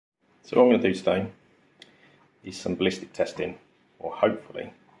So what I'm going to do today is some ballistic testing, or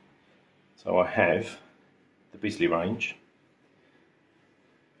hopefully. So I have the Bisley range,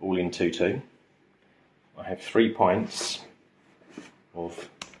 all in 2-2. I have 3 pints of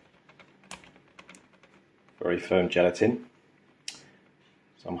very firm gelatin.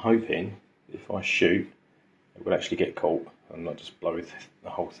 So I'm hoping if I shoot, it will actually get caught and not just blow the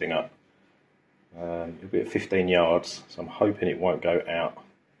whole thing up. It'll be at 15 yards, so I'm hoping it won't go out.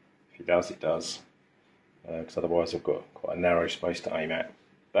 If it does, it does. Because otherwise I've got quite a narrow space to aim at.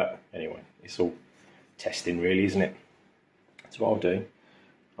 But anyway, it's all testing really, isn't it? So what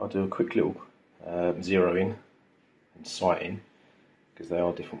I'll do a quick little zero in and sight in, because they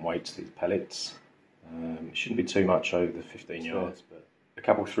are different weights, these pellets. It shouldn't be too much over the 15 yards, but a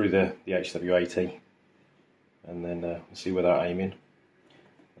couple through the HW80, and then we'll see where they're aiming,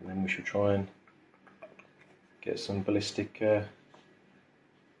 and then we shall try and get some ballistic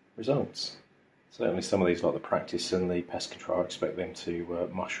results. Certainly some of these, like the Practice and the Pest control, I expect them to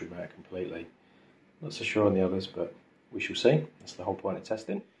mushroom out completely. Not so sure on the others, but we shall see. That's the whole point of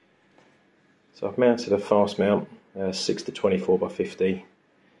testing. So I've mounted a fast mount, 6 to 24 by 50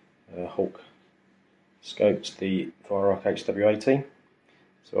 Hawk scoped the Weihrauch HW80.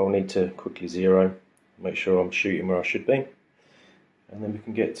 So I'll need to quickly zero, make sure I'm shooting where I should be, and then we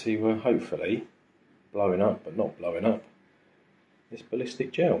can get to hopefully blowing up, but not blowing up, this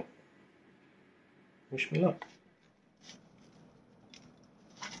ballistic gel. Wish me luck.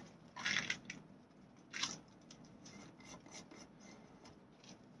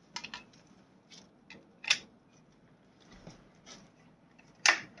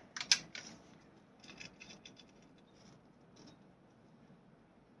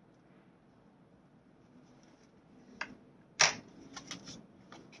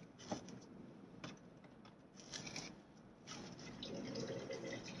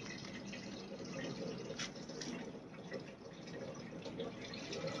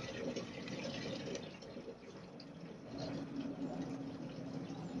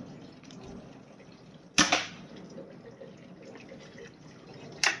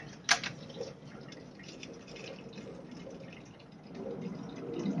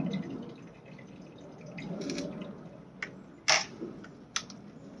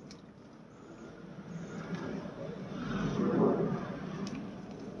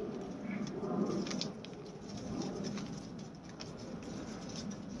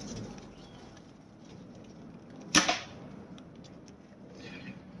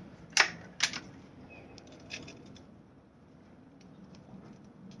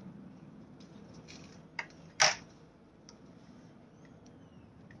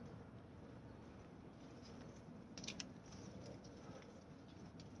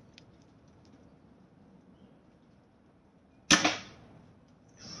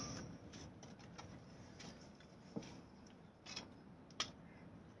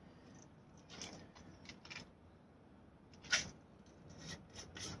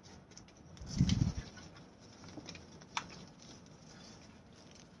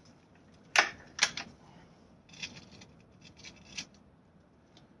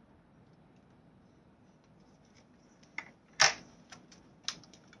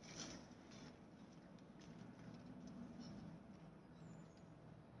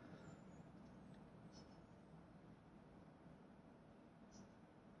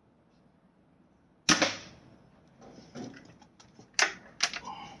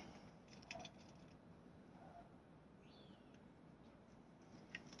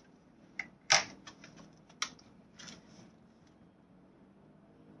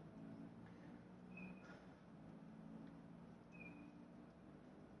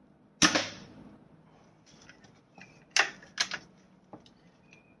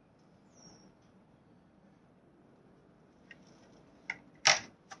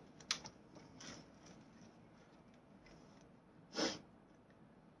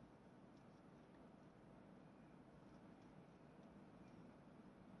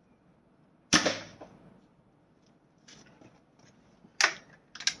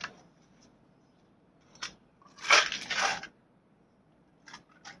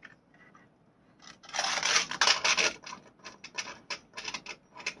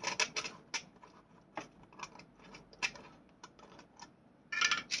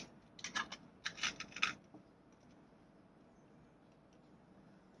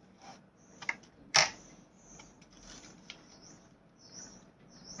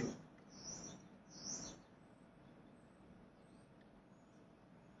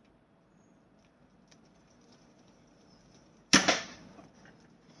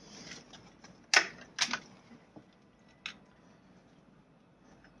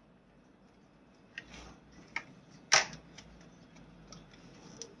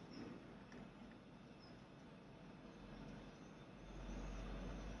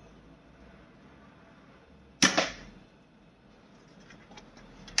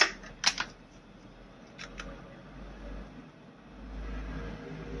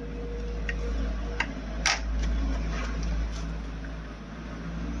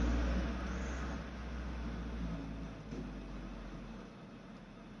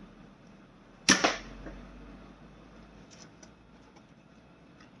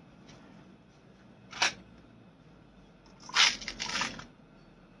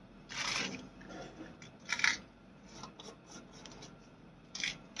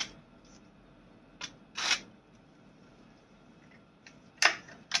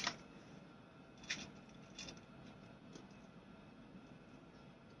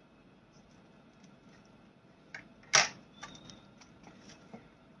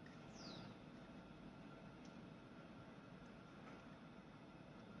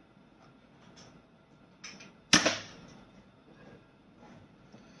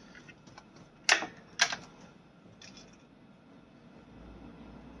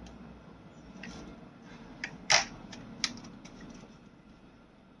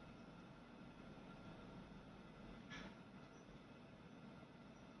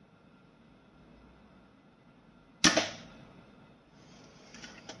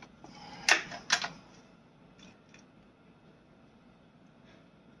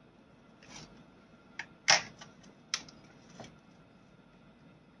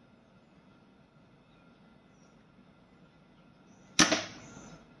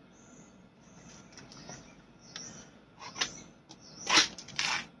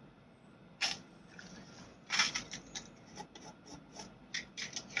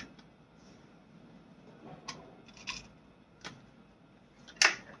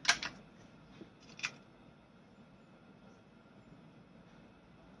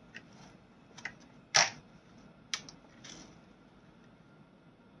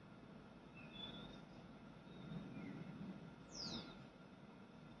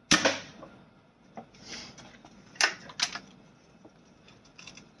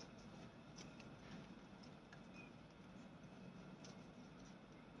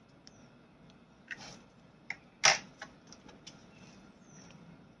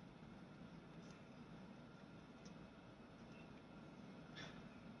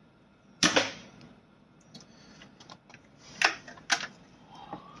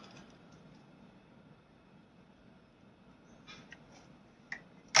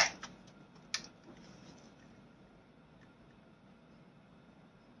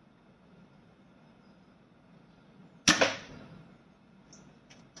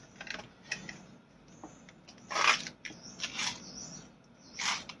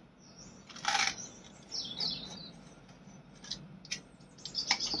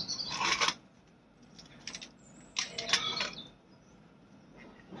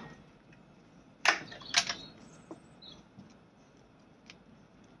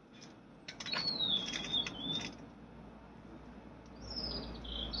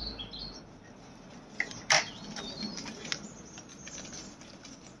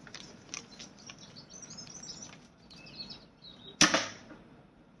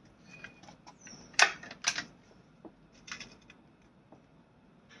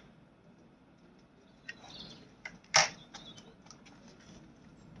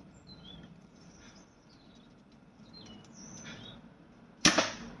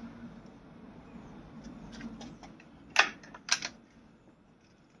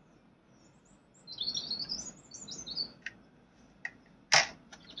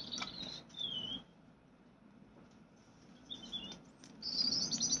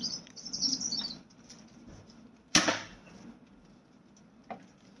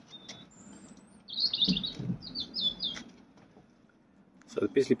 So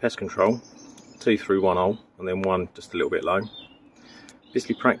the Bisley Pest Control, 2 through 1 hole, and then one just a little bit low.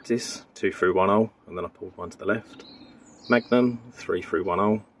 Bisley Practice, 2 through 1 hole, and then I pulled one to the left. Magnum, 3 through 1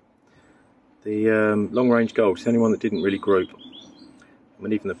 hole. The long range gold, it's the only one that didn't really group. I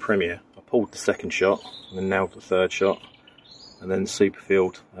mean, even the Premier, I pulled the second shot, and then nailed the third shot, and then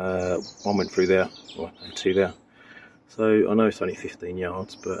Superfield, one went through there, well, and 2 there. So I know it's only 15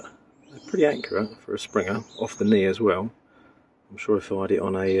 yards, but they're pretty accurate for a springer, off the knee as well. I'm sure if I had it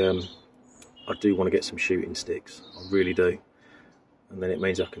on a, I do want to get some shooting sticks, I really do. And then it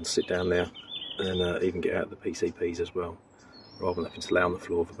means I can sit down there and even get out the PCPs as well, rather than having to lay on the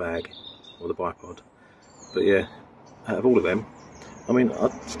floor of the bag or the bipod. But yeah, out of all of them, I mean, I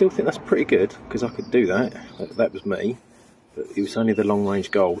still think that's pretty good, because I could do that. That was me, but it was only the long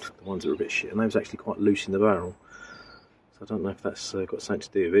range gold, the ones that were a bit shit, and they was actually quite loose in the barrel. So I don't know if that's got something to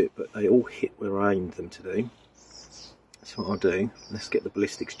do with it, but they all hit where I aimed them to do. That's what I'll do. Let's get the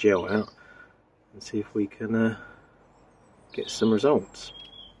Ballistics gel out and see if we can get some results.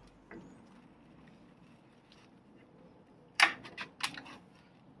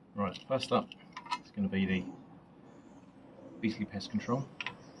 Right, first up, it's going to be the Bisley Pest Control.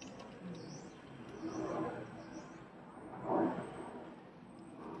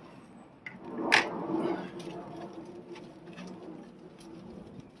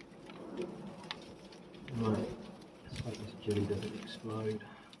 Right, let's hope this jelly doesn't explode.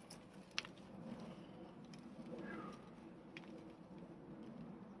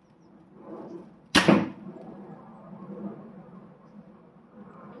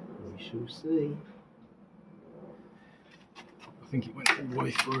 We shall see. I think it went all the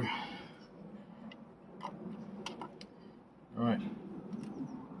way through. Right, and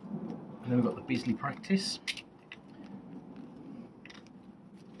then we've got the Bisley Practice.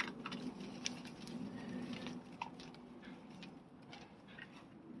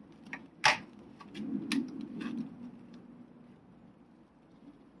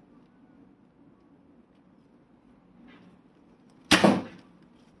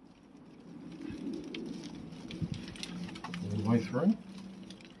 All the way through.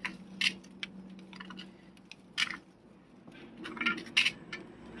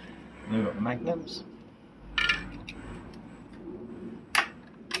 And we've got the Magnums.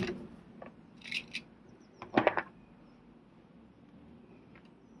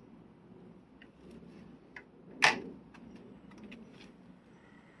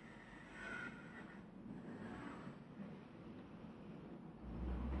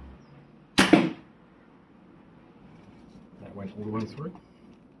 That went all the way through.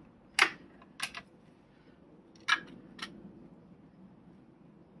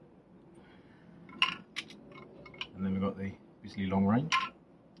 And then we've got the Bisley long range.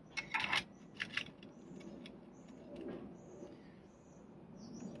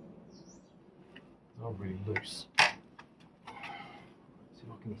 It's all really loose. Let's see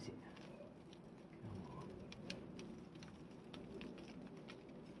if I can hit it.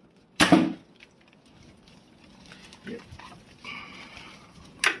 Yep.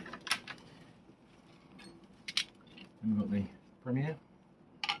 Then we've got the Premier.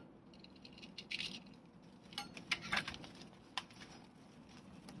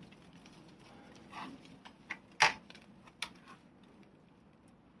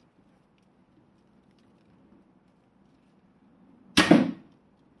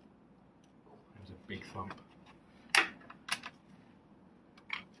 Big thump. And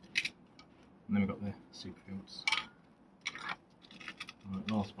then we've got the Superfields. Right,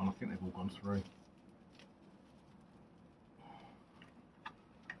 last one, I think they've all gone through.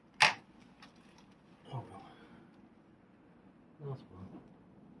 Oh well. Last one.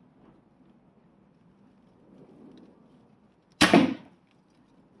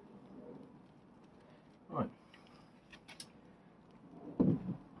 Right.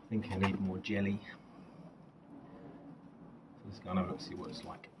 I think I need more jelly. Let's go and have a look and see what it's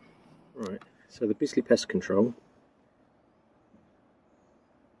like. Right, so the Bisley Pest Control.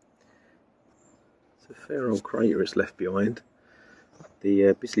 It's a fair old crater it's left behind.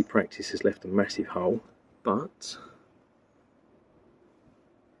 The Bisley Practice has left a massive hole, but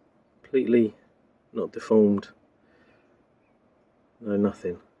completely not deformed. No,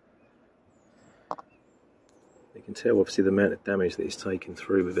 nothing. You can tell obviously the amount of damage that it's taken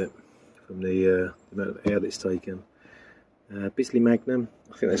through with it from the amount of air that it's taken. Bisley Magnum,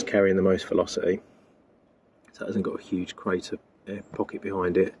 I think that's carrying the most velocity, so it hasn't got a huge crater air pocket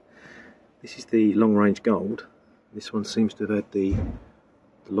behind it. This is the long range gold. This one seems to have had the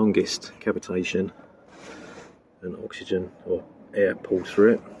longest cavitation and oxygen or air pulled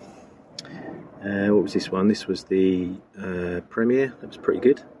through it. What was this one? This was the Premier. That was pretty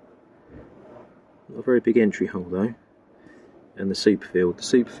good. Not a very big entry hole though. And the Superfield. The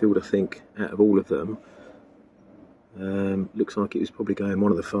Superfield, I think, out of all of them, looks like it was probably going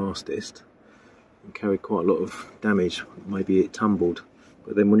one of the fastest and carried quite a lot of damage. Maybe it tumbled,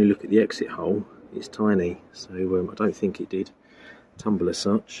 but then when you look at the exit hole, it's tiny, so I don't think it did tumble as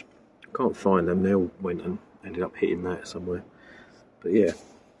such. I can't find them. They all went and ended up hitting that somewhere. But yeah,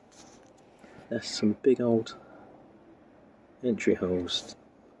 that's some big old entry holes.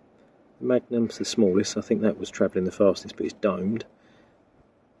 The Magnum's the smallest. I think that was travelling the fastest, but it's domed.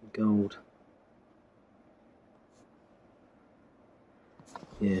 Gold.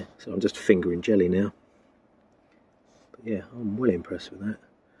 Yeah, so I'm just fingering jelly now. But yeah, I'm well impressed with that.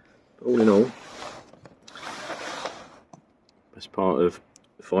 But all in all, that's part of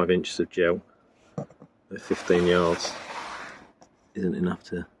 5 inches of gel at 15 yards. Isn't enough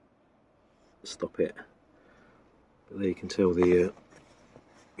to stop it. But there you can tell the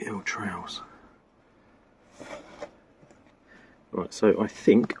old trails. Right, so I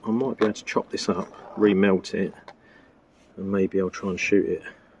think I might be able to chop this up, remelt it, and maybe I'll try and shoot it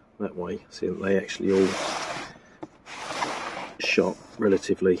that way. See that they actually all shot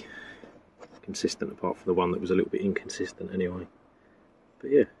relatively consistent, apart from the one that was a little bit inconsistent anyway. But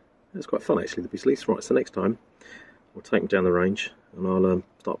yeah, that's quite fun actually, the Bisleys. Right, so next time I'll take them down the range and I'll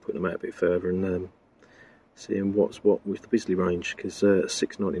start putting them out a bit further and seeing what's what with the Bisley range, because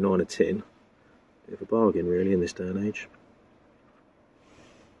 $6.99 a tin, bit of a bargain really in this day and age.